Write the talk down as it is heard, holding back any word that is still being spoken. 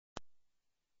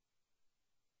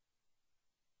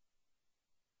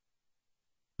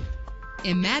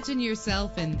Imagine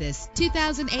yourself in this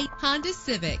 2008 Honda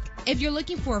Civic. If you're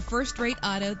looking for a first-rate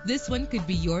auto, this one could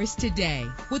be yours today.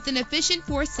 With an efficient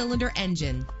 4-cylinder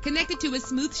engine connected to a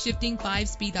smooth shifting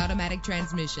 5-speed automatic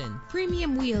transmission,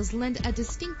 premium wheels lend a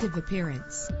distinctive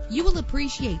appearance. You will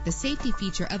appreciate the safety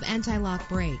feature of anti-lock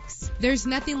brakes. There's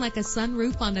nothing like a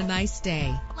sunroof on a nice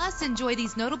day. Plus, enjoy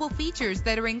these notable features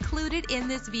that are included in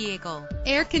this vehicle: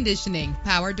 air conditioning,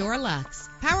 power door locks,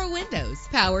 power windows,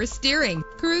 power steering,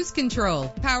 cruise control,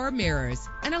 power mirrors,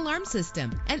 an alarm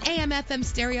system, an AM/FM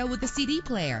stereo with a CD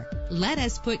player. Let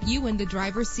us put you in the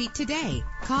driver's seat today.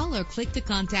 Call or click to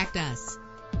contact us.